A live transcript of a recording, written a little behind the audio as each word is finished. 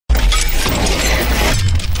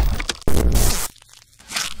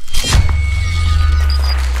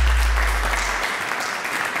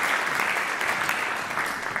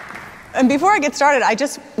And before I get started, I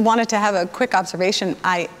just wanted to have a quick observation.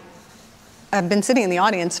 I've been sitting in the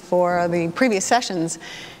audience for the previous sessions,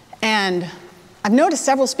 and I've noticed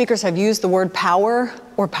several speakers have used the word power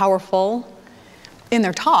or powerful in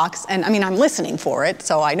their talks, and I mean, I'm listening for it,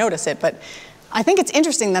 so I notice it, but I think it's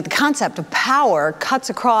interesting that the concept of power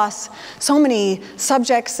cuts across so many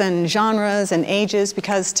subjects and genres and ages,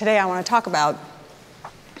 because today I want to talk about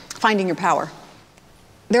finding your power.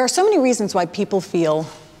 There are so many reasons why people feel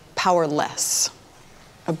powerless.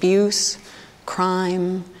 Abuse,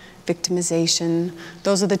 crime, victimization.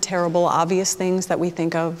 Those are the terrible, obvious things that we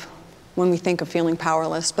think of when we think of feeling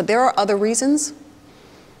powerless. But there are other reasons,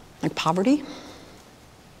 like poverty,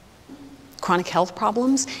 chronic health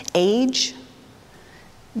problems, age.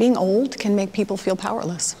 Being old can make people feel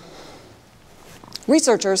powerless.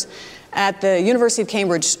 Researchers at the University of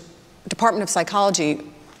Cambridge Department of Psychology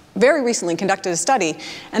very recently conducted a study,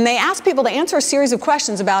 and they asked people to answer a series of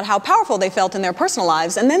questions about how powerful they felt in their personal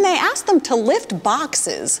lives, and then they asked them to lift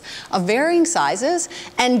boxes of varying sizes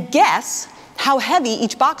and guess how heavy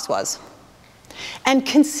each box was. And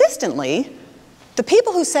consistently, the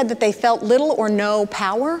people who said that they felt little or no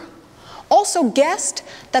power also guessed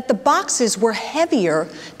that the boxes were heavier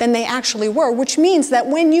than they actually were, which means that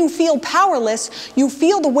when you feel powerless, you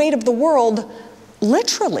feel the weight of the world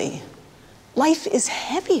literally. Life is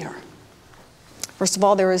heavier. First of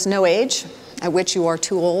all, there is no age at which you are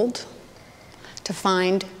too old to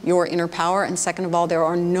find your inner power. And second of all, there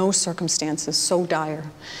are no circumstances so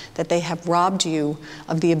dire that they have robbed you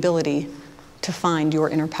of the ability to find your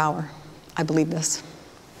inner power. I believe this.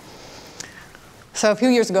 So a few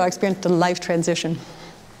years ago, I experienced a life transition.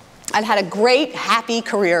 I'd had a great, happy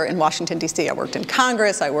career in Washington, D.C. I worked in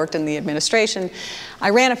Congress, I worked in the administration,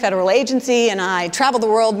 I ran a federal agency, and I traveled the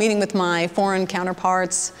world meeting with my foreign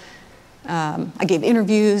counterparts. I gave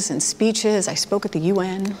interviews and speeches, I spoke at the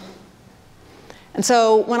UN. And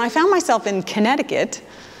so when I found myself in Connecticut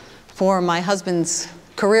for my husband's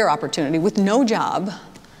career opportunity with no job,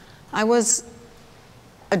 I was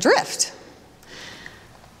adrift.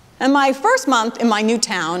 And my first month in my new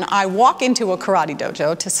town, I walk into a karate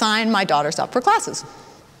dojo to sign my daughters up for classes.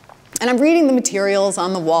 And I'm reading the materials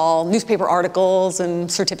on the wall, newspaper articles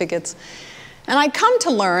and certificates. And I come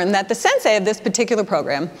to learn that the sensei of this particular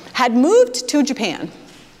program had moved to Japan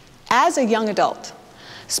as a young adult,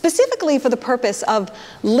 specifically for the purpose of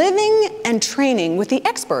living and training with the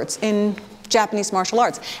experts in Japanese martial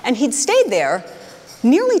arts. And he'd stayed there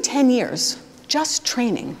nearly 10 years, just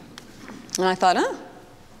training. And I thought,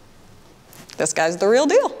 this guy's the real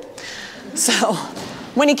deal. So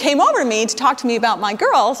when he came over to me to talk to me about my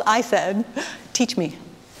girls, I said, teach me.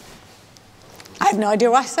 I have no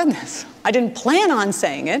idea why I said this. I didn't plan on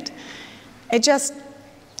saying it. It just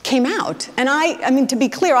came out. And I mean, to be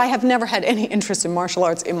clear, I have never had any interest in martial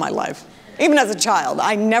arts in my life. Even as a child,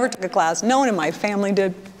 I never took a class. No one in my family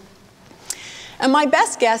did. And my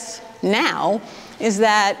best guess now is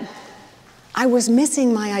that I was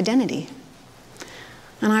missing my identity.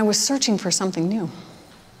 And I was searching for something new.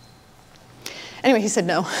 Anyway, he said,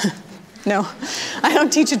 no, no, I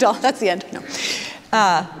don't teach adults. That's the end, no.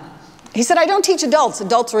 He said, I don't teach adults.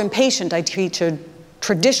 Adults are impatient. I teach a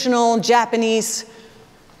traditional Japanese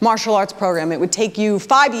martial arts program. It would take you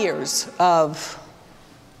 5 years of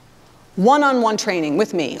one-on-one training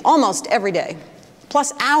with me, almost every day,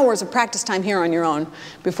 plus hours of practice time here on your own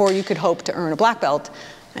before you could hope to earn a black belt.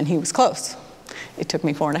 And he was close. It took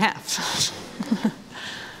me 4.5.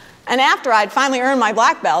 And after I'd finally earned my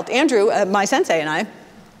black belt, Andrew, my sensei, and I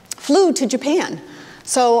flew to Japan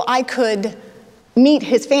so I could meet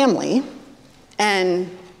his family and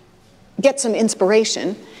get some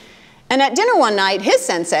inspiration. And at dinner one night, his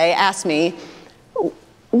sensei asked me,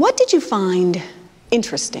 what did you find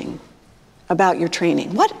interesting about your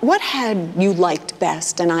training? What had you liked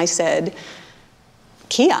best? And I said,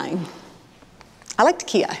 Kiai. I liked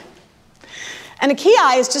Kiai. And a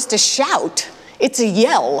Kiai is just a shout. It's a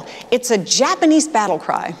yell. It's a Japanese battle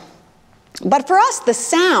cry. But for us, the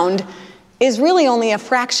sound is really only a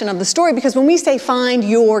fraction of the story, because when we say find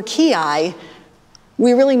your Kiai,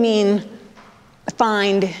 we really mean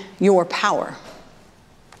find your power.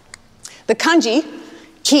 The kanji,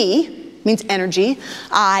 ki, means energy.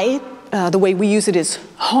 The way we use it is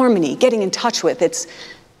harmony, getting in touch with. It's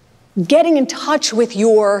getting in touch with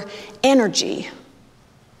your energy,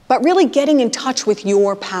 but really getting in touch with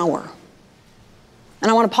your power. And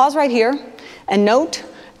I want to pause right here and note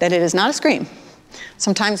that it is not a scream.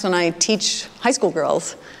 Sometimes when I teach high school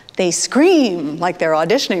girls, they scream like they're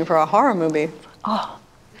auditioning for a horror movie.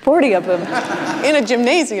 40 of them in a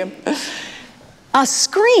gymnasium. A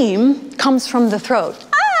scream comes from the throat.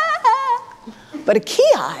 But a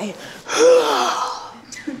Kiai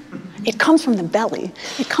It comes from the belly.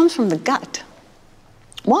 It comes from the gut.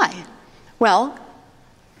 Why? Well,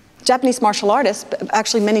 Japanese martial artists,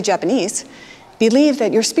 actually many Japanese, believe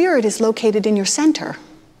that your spirit is located in your center.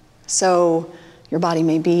 So your body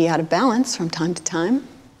may be out of balance from time to time,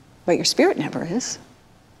 but your spirit never is.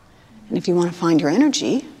 And if you want to find your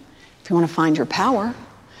energy, if you want to find your power,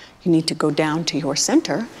 you need to go down to your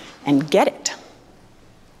center and get it.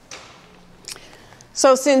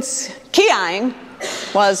 So since Kiaiing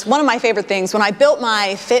was one of my favorite things, when I built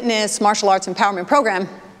my fitness, martial arts empowerment program,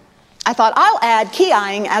 I thought I'll add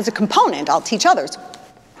Kiaiing as a component. I'll teach others.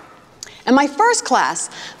 In my first class,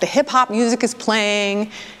 the hip hop music is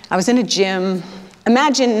playing. I was in a gym.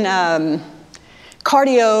 Imagine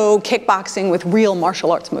cardio kickboxing with real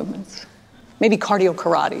martial arts movements. Maybe cardio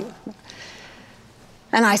karate.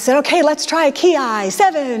 And I said, okay, let's try Kiai.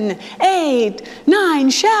 7, 8, 9,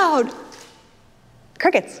 shout.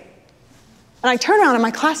 Crickets. And I turn around and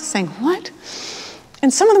my class is saying, what?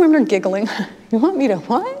 And some of the women are giggling. You want me to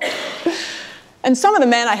what? And some of the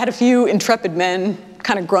men, I had a few intrepid men,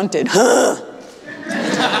 kind of grunted.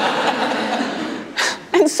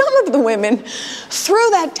 And some of the women threw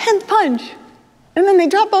that 10th punch. And then they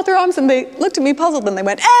dropped both their arms and they looked at me puzzled and they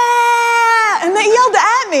went, ah! And they yelled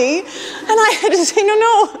at me. And I had to say,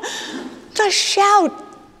 no, the shout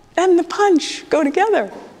and the punch go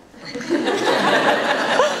together.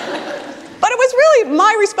 But it was really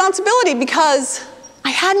my responsibility because I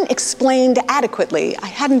hadn't explained adequately. I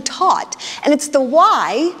hadn't taught. And it's the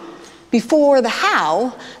why before the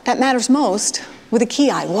how that matters most with a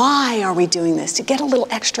Kiai. Why are we doing this? To get a little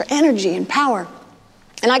extra energy and power.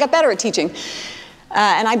 And I got better at teaching.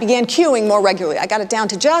 And I began cueing more regularly. I got it down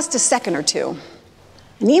to just a second or two.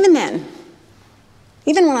 And even then,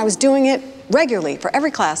 even when I was doing it regularly for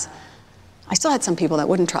every class, I still had some people that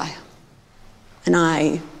wouldn't try. And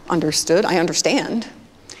I understand.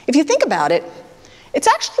 If you think about it, it's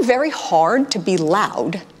actually very hard to be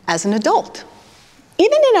loud as an adult.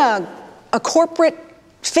 Even in a corporate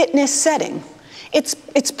fitness setting,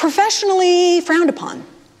 it's professionally frowned upon.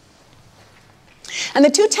 And the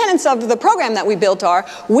two tenets of the program that we built are,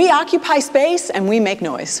 we occupy space and we make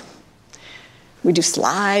noise. We do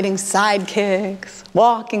sliding side kicks,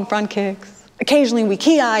 walking front kicks. Occasionally we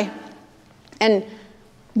Kiai. And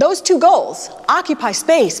those two goals, occupy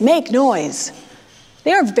space, make noise,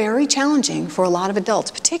 they are very challenging for a lot of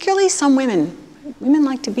adults, particularly some women. Women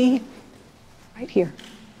like to be right here.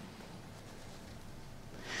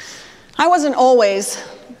 I wasn't always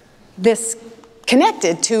this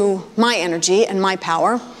connected to my energy and my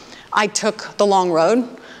power. I took the long road.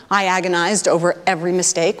 I agonized over every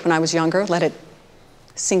mistake when I was younger, let it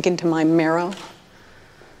sink into my marrow,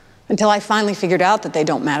 until I finally figured out that they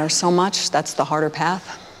don't matter so much. That's the harder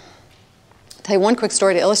path. I'll tell you one quick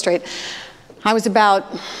story to illustrate. I was about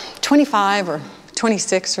 25 or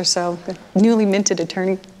 26 or so, a newly minted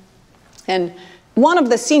attorney. And one of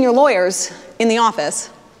the senior lawyers in the office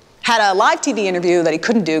had a live TV interview that he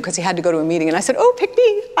couldn't do because he had to go to a meeting. And I said, oh, pick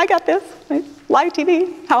me, I got this. Right? Live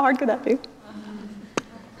TV, how hard could that be?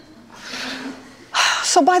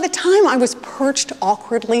 So by the time I was perched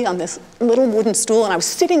awkwardly on this little wooden stool and I was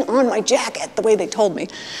sitting on my jacket the way they told me,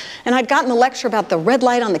 and I'd gotten the lecture about the red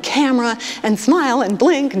light on the camera and smile and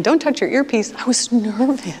blink and don't touch your earpiece, I was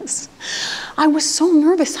nervous. I was so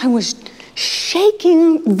nervous, I was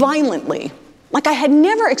shaking violently, like I had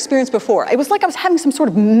never experienced before. It was like I was having some sort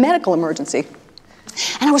of medical emergency.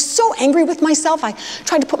 And I was so angry with myself, I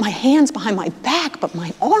tried to put my hands behind my back, but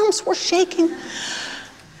my arms were shaking.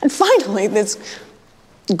 And finally, this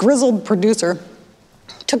grizzled producer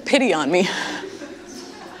took pity on me.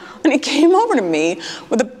 And he came over to me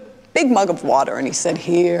with a big mug of water and he said,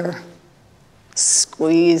 here,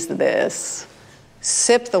 squeeze this,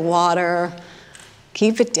 sip the water,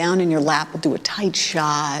 keep it down in your lap, we'll do a tight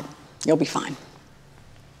shot, you'll be fine.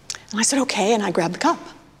 And I said, okay, and I grabbed the cup.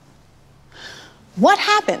 What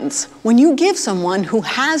happens when you give someone who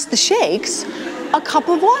has the shakes a cup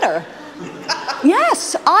of water?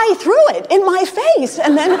 Yes, I threw it in my face,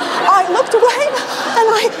 and then I looked away, and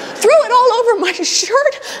I threw it all over my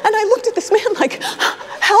shirt, and I looked at this man like,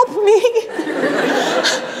 help me.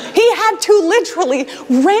 He had to literally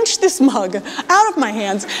wrench this mug out of my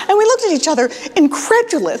hands, and we looked at each other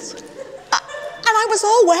incredulous. And I was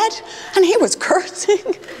all wet, and he was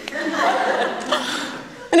cursing.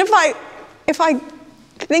 And if I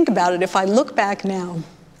think about it, if I look back now,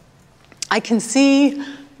 I can see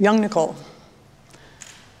young Nicole.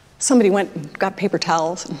 Somebody went and got paper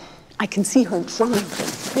towels, and I can see her drying her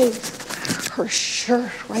face, her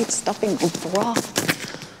shirt, right, stuffing my bra.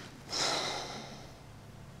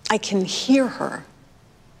 I can hear her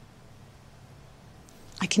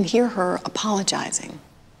I can hear her apologizing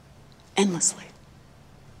endlessly.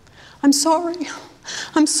 I'm sorry.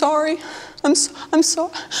 I'm sorry. I'm so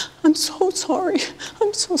sorry. I'm so sorry.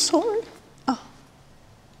 I'm so sorry. Oh.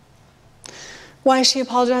 Why is she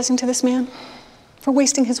apologizing to this man? For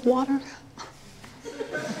wasting his water?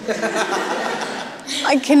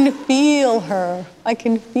 I can feel her. I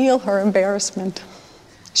can feel her embarrassment.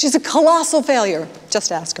 She's a colossal failure.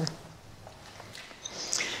 Just ask her.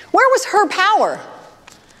 Where was her power?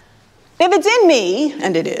 If it's in me,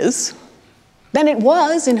 and it is, then it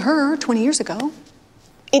was in her 20 years ago.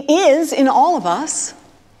 It is in all of us.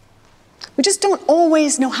 We just don't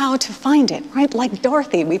always know how to find it, right? Like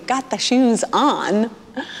Dorothy, we've got the shoes on.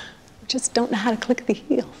 We just don't know how to click the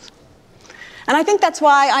heels. And I think that's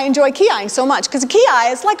why I enjoy Kiai so much, because a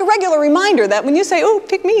Kiai is like a regular reminder that when you say, oh,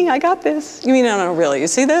 pick me, I got this, you mean, no, really, you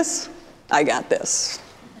see this? I got this.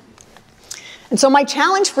 And so my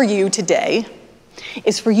challenge for you today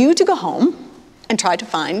is for you to go home and try to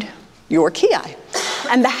find your Kiai.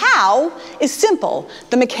 And the how is simple.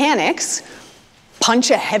 The mechanics: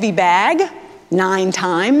 punch a heavy bag 9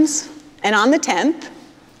 times, and on the 10th,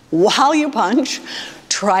 while you punch,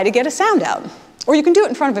 try to get a sound out. Or you can do it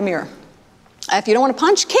in front of a mirror. If you don't want to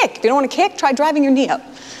punch, kick. If you don't want to kick, try driving your knee up.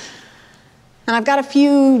 And I've got a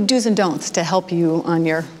few do's and don'ts to help you on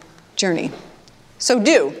your journey. So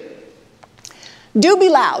do be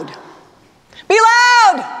loud. Be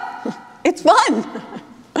loud! It's fun.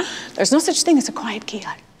 There's no such thing as a quiet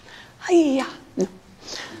Kiai. Hi-ya. No.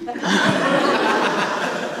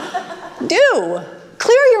 Do.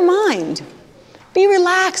 Clear your mind. Be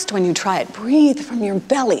relaxed when you try it. Breathe from your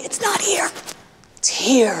belly. It's not here. It's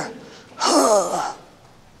here.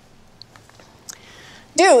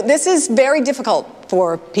 Do. This is very difficult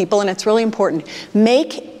for people, and it's really important.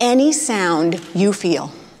 Make any sound you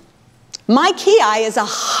feel. My Kiai is a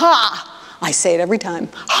ha. I say it every time.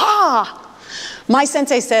 Ha! My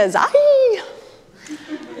sensei says, ai.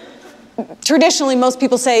 Traditionally, most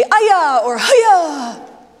people say, aya or hiya.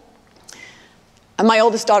 And my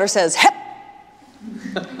oldest daughter says, hep.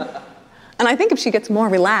 And I think if she gets more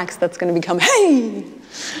relaxed, that's going to become, hey.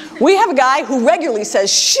 We have a guy who regularly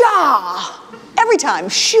says, sha. Every time,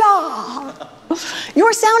 sha.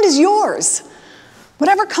 Your sound is yours.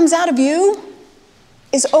 Whatever comes out of you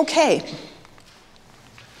is okay.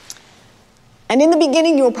 And in the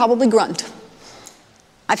beginning, you will probably grunt.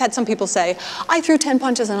 I've had some people say, I threw 10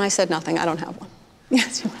 punches and I said nothing. I don't have one.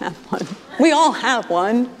 Yes, you have one. We all have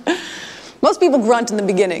one. Most people grunt in the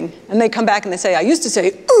beginning, and they come back and they say, I used to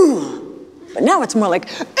say, ooh, but now it's more like,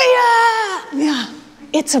 yeah. Yeah.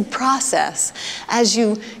 It's a process. As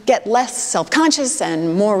you get less self-conscious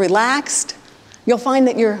and more relaxed, you'll find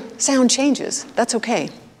that your sound changes. That's okay.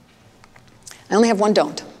 I only have one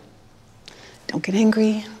don't. Don't get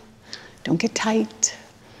angry. Don't get tight.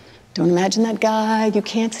 Don't imagine that guy you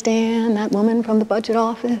can't stand, that woman from the budget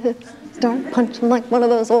office. Start punching like one of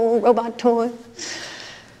those old robot toys.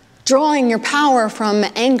 Drawing your power from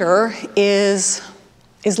anger is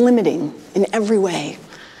limiting in every way.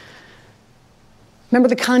 Remember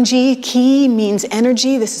the kanji, ki means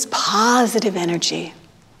energy. This is positive energy.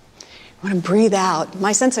 You want to breathe out.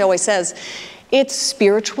 My sensei always says, it's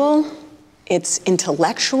spiritual, it's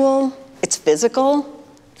intellectual, it's physical,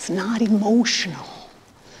 it's not emotional.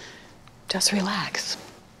 Just relax.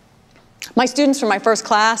 My students from my first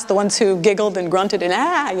class, the ones who giggled and grunted and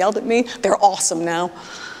yelled at me, they're awesome now.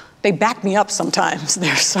 They back me up sometimes.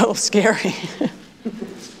 They're so scary.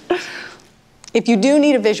 If you do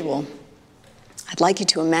need a visual, I'd like you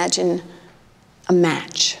to imagine a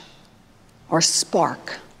match or a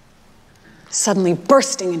spark suddenly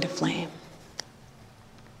bursting into flame.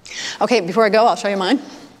 Okay, before I go, I'll show you mine.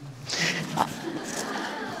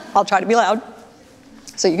 I'll try to be loud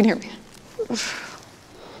so you can hear me.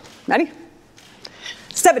 Ready?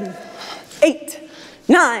 7, 8,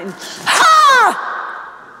 9. Ha!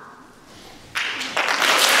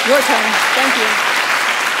 Your turn. Thank you.